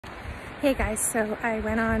Hey guys, so I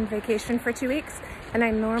went on vacation for 2 weeks and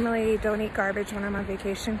I normally don't eat garbage when I'm on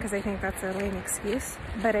vacation because I think that's a lame excuse,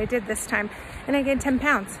 but I did this time and I gained 10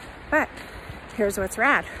 pounds. But here's what's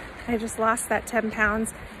rad. I just lost that 10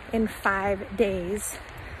 pounds in 5 days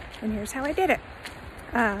and here's how I did it.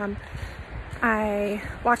 I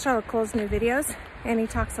watched all of Cole's new videos and he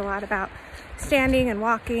talks a lot about standing and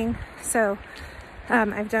walking, so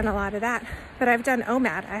I've done a lot of that, but I've done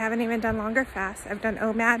OMAD. I haven't even done longer fasts. I've done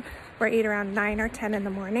OMAD where I eat around 9 or 10 in the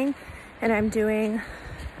morning, and I'm doing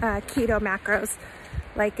keto macros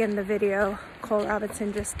like in the video Cole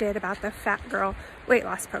Robinson just did about the Fat Girl weight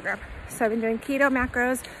loss program. So I've been doing keto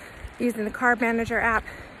macros using the Carb Manager app,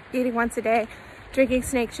 eating once a day, drinking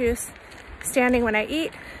snake juice, standing when I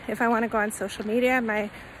eat. If I want to go on social media, my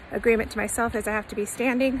agreement to myself is I have to be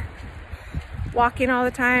standing, walking all the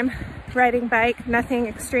time, riding bike, nothing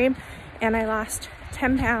extreme, and I lost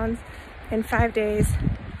 10 pounds in 5 days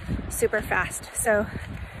super fast. So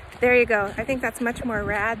there you go. I think that's much more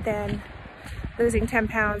rad than losing 10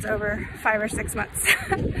 pounds over 5 or 6 months.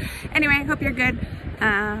 Anyway, I hope you're good.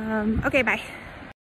 Okay, bye.